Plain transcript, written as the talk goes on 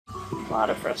A lot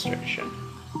of frustration.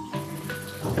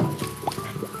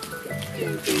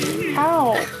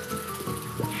 How?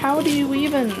 How do you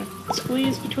even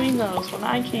squeeze between those when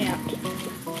I can't?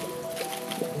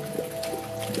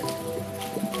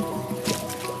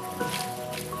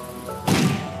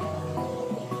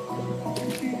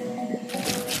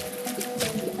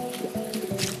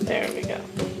 There we go.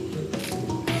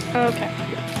 Okay.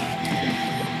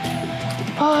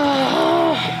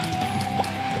 Oh,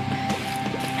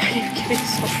 I'm getting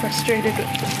so frustrated.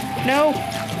 No!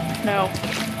 No.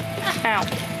 Ow.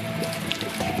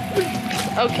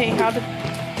 Okay, how did...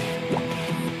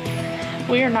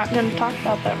 We are not going to talk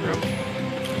about that room.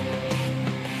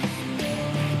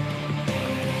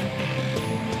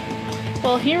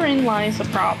 Well, herein lies a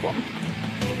problem.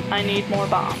 I need more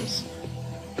bombs.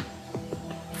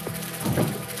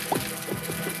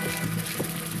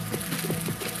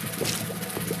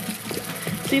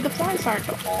 See, the flies aren't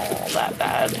all that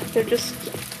bad. They're just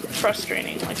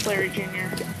frustrating, like Larry Jr.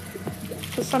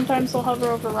 Because sometimes they'll hover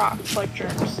over rocks like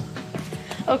germs.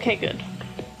 Okay, good.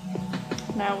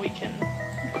 Now we can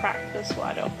crack this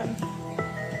wide open. So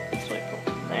we put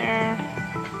one there.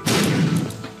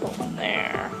 Put one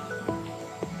there.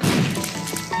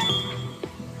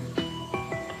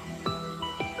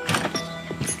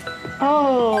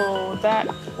 Oh, that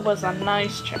was a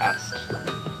nice chest.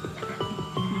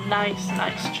 Nice,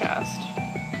 nice chest.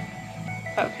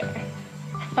 Okay.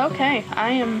 Okay,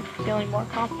 I am feeling more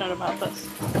confident about this.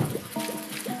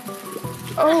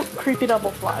 Oh, creepy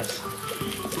double flies.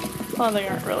 Well, they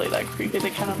aren't really that creepy, they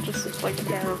kind of just look like a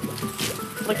pair of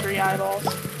flickery eyeballs.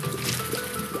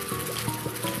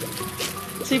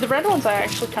 See, the red ones I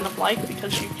actually kind of like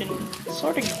because you can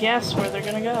sort of guess where they're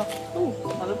gonna go. Ooh,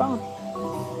 another bomb.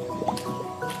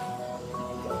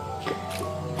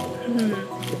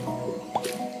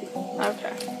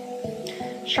 Okay.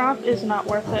 Shop is not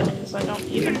worth it because I don't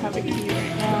even have a key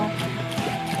right now.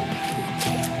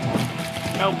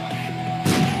 Nope.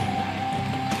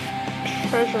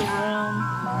 Treasure room.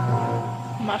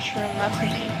 Mushroom, that's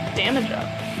gonna be damage up.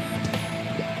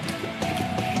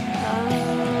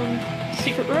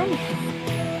 Secret room?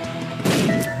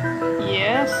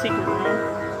 Yeah, secret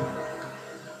room.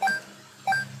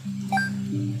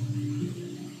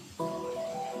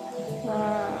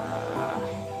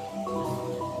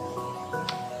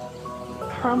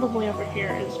 Probably over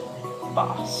here is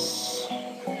boss.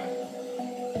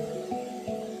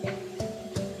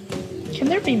 Can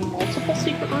there be multiple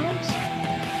secret rooms?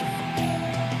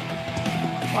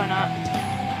 Why not?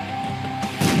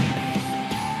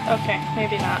 Okay,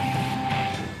 maybe not.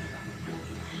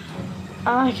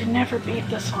 I can never beat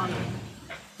this one.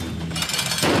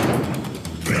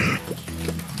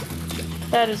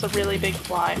 That is a really big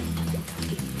fly.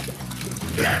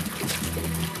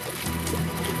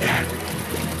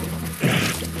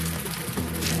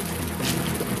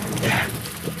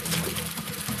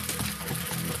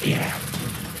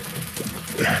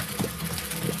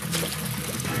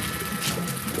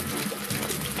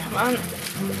 Come on.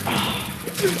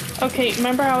 Okay,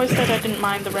 remember I always said I didn't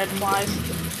mind the red flies?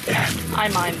 I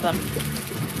mind them.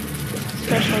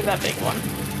 Especially that big one.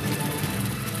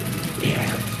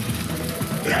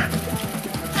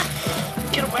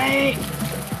 Get away!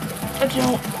 I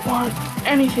don't want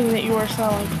anything that you are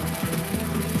selling.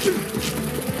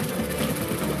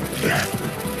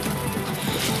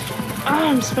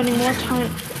 I'm spending more time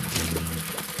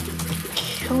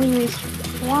killing these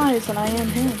flies than I am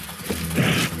him.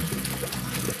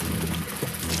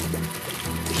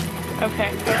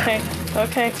 Okay, okay,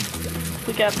 okay.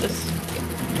 We got this.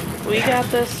 We got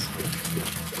this.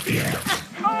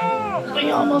 Oh, we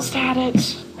almost had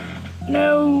it.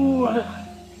 No.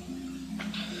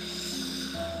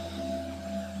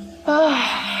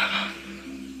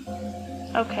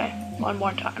 Okay, one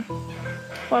more time.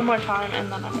 One more time,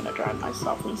 and then I'm gonna drive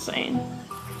myself insane.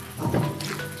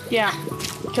 Yeah,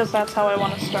 because that's how I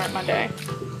want to start my day.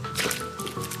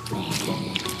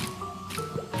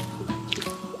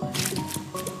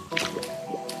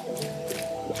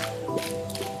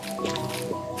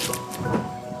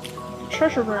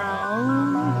 Treasure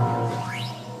room.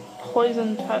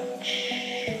 Poison touch.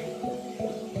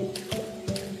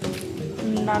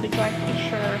 Not exactly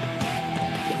sure.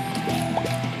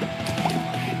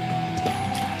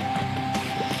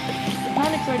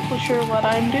 Not exactly sure what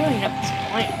I'm doing at this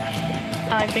point.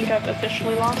 I think I've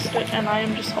officially lost it, and I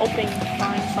am just hoping to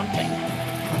find something.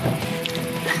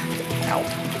 Ow.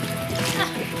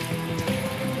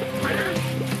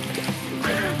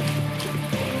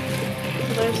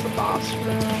 So there's the boss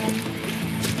room.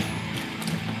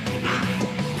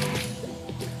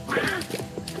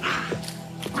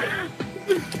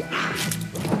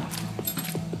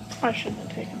 I shouldn't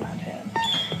have taken that hit.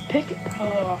 Pick it.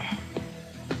 Oh.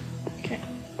 Okay.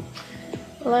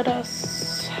 Let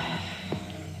us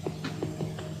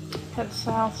head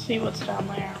south, see what's down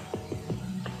there.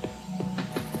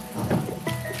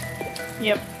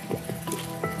 Yep.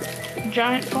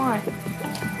 Giant fly.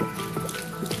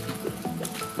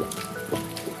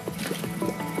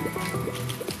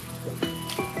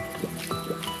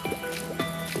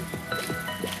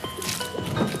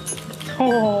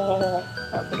 Oh,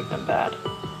 that would have been bad.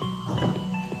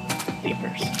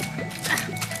 Beepers.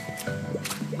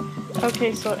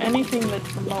 Okay, so anything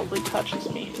that remotely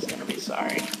touches me is gonna be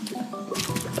sorry.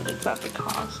 But it's at the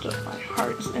cost of my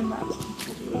hearts in that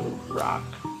blue rock.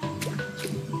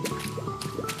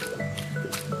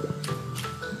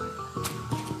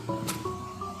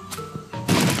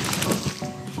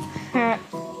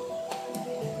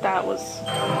 That was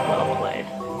well played.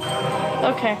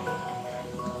 Okay.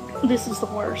 This is the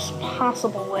worst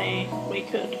possible way we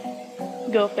could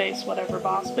go face whatever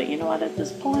boss, but you know what, at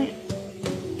this point,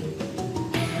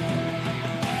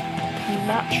 I'm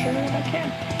not sure that I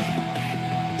can.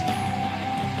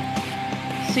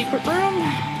 Secret room?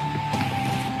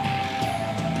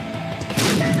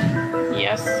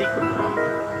 Yes, secret room.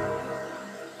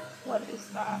 What is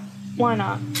that? Why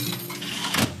not?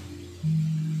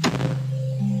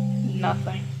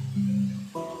 Nothing.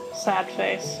 Sad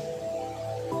face.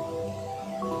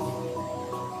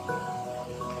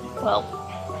 Well.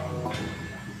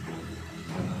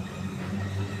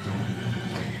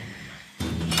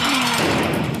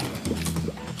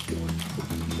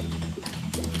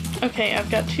 Okay, I've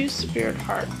got 2 spirit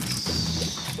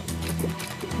hearts.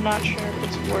 Not sure if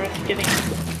it's worth getting...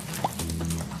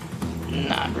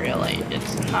 Not really.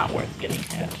 It's not worth getting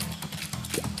hit.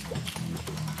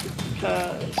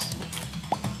 Because...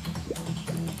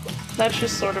 that's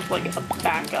just sort of like a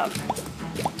backup.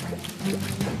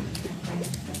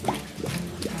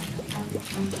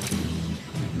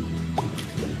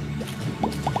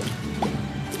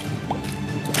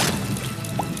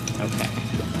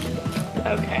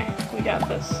 Okay, we got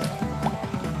this.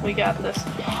 We got this.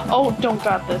 Oh, don't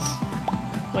got this.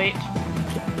 Wait.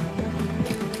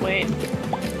 Wait.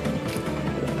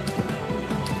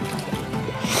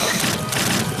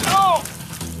 Oh!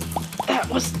 That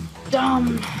was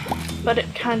dumb, but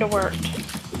it kind of worked.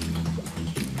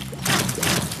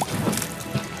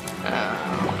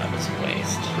 Oh, that was a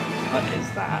waste. What is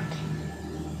that?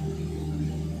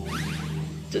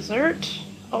 Dessert?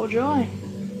 Oh, joy.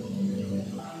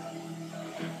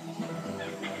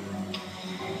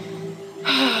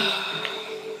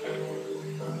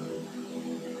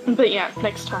 But yeah,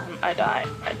 next time I die,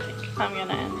 I think I'm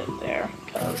gonna end it there,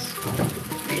 because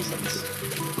reasons.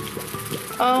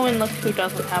 Oh, and look who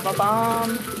doesn't have a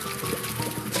bomb.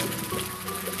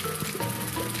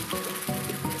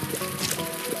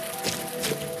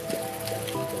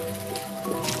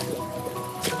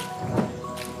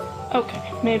 Okay,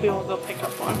 maybe we'll go pick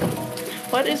up one.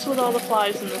 What is with all the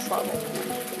flies in this level?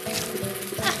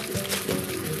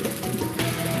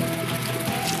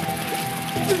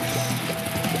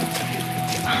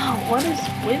 Oh, what is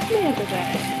with me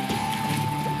today?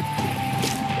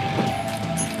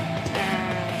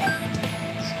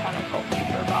 It's kind of hoping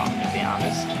for a bomb, to be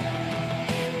honest.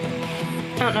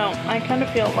 I don't know, I kind of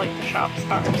feel like the shops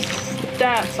are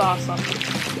stats awesome.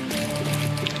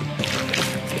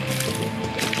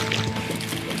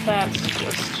 That's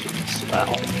just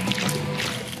swell.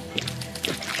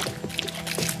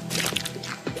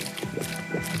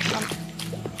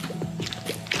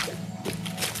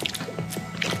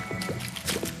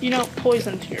 You know,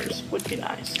 poison tears would be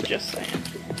nice, just saying.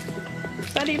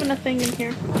 Is that even a thing in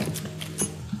here?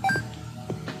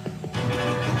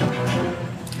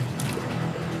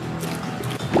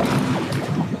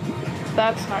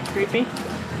 That's not creepy.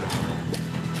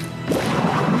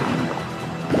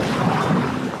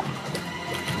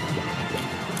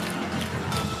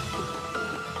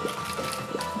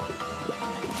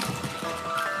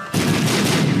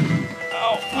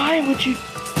 Oh, why would you...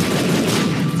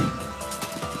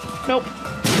 Nope.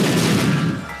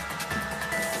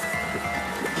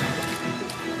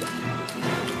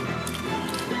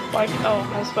 Why?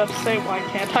 Oh, I was about to say, why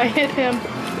can't I hit him?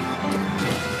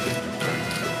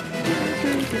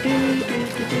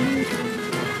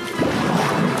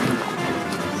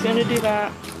 He's gonna do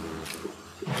that.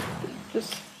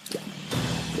 Just...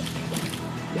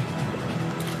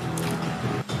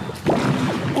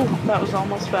 Oh, that was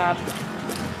almost bad.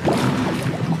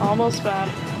 Almost bad.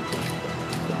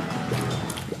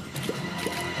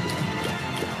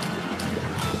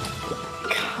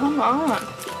 Come on.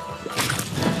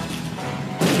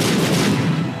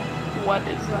 What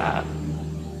is that?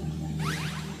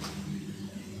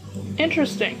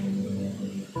 Interesting.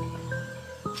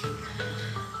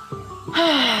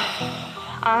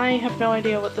 I have no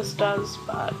idea what this does,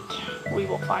 but we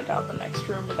will find out in the next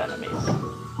room of enemies.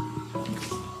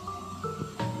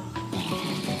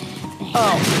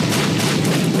 Oh.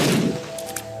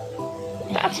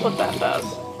 That's what that does.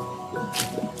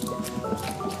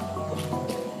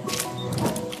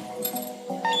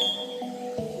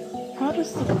 How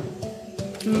does the...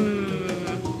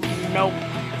 Nope.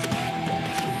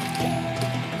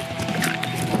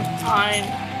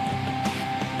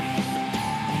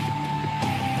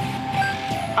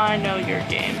 I know your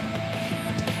game.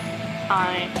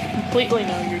 I completely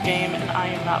know your game, and I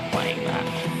am not playing that.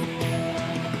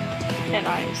 And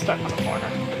I am stuck on a corner.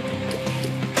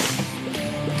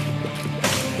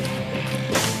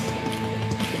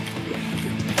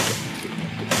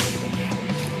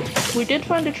 We did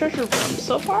find a treasure room.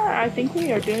 So far, I think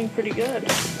we are doing pretty good.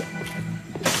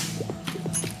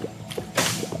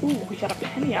 Ooh, we got a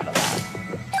penny out of that.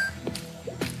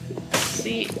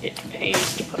 See, it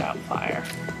pays to put out fire.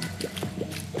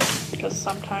 Because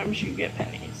sometimes you get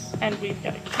pennies. And we've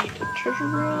got a key to the treasure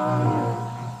room.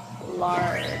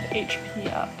 Lard,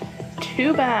 HP up.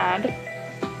 Too bad.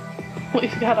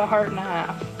 We've got a heart and a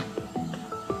half.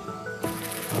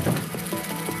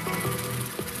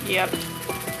 Yep.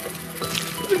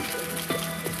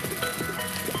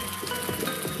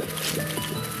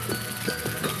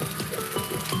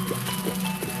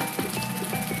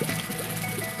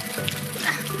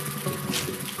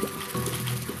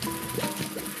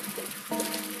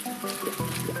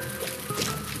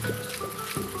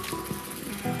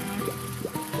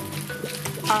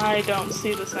 I don't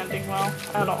see this ending well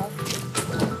at all.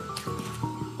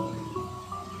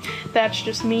 That's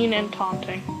just mean and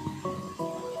taunting.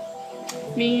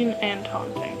 Mean and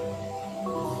taunting.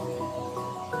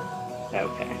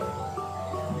 Okay.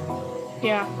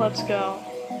 Yeah, let's go.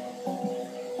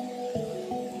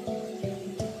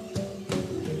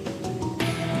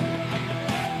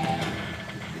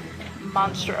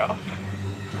 Monstro.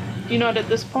 You know what, at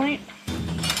this point?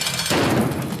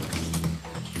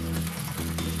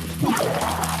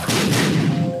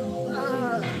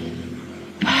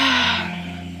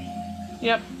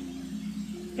 Yep.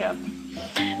 Yep.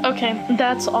 Okay,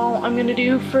 that's all I'm gonna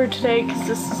do for today, because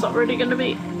this is already gonna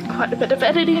be quite a bit of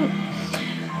editing.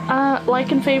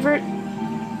 Like and favorite.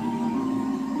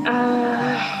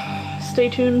 Stay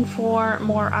tuned for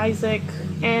more Isaac,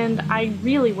 and I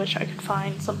really wish I could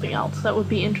find something else that would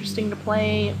be interesting to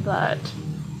play, but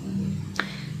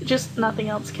just nothing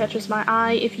else catches my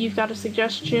eye. If you've got a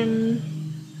suggestion,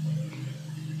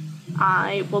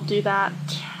 I will do that.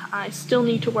 I still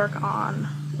need to work on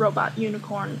Robot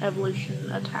Unicorn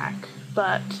Evolution Attack,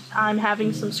 but I'm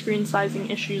having some screen sizing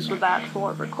issues with that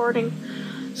for recording.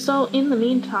 So in the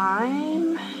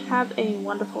meantime, have a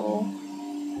wonderful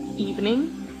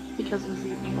evening, because it's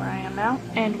evening where I am now,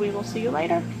 and we will see you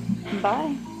later.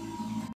 Bye.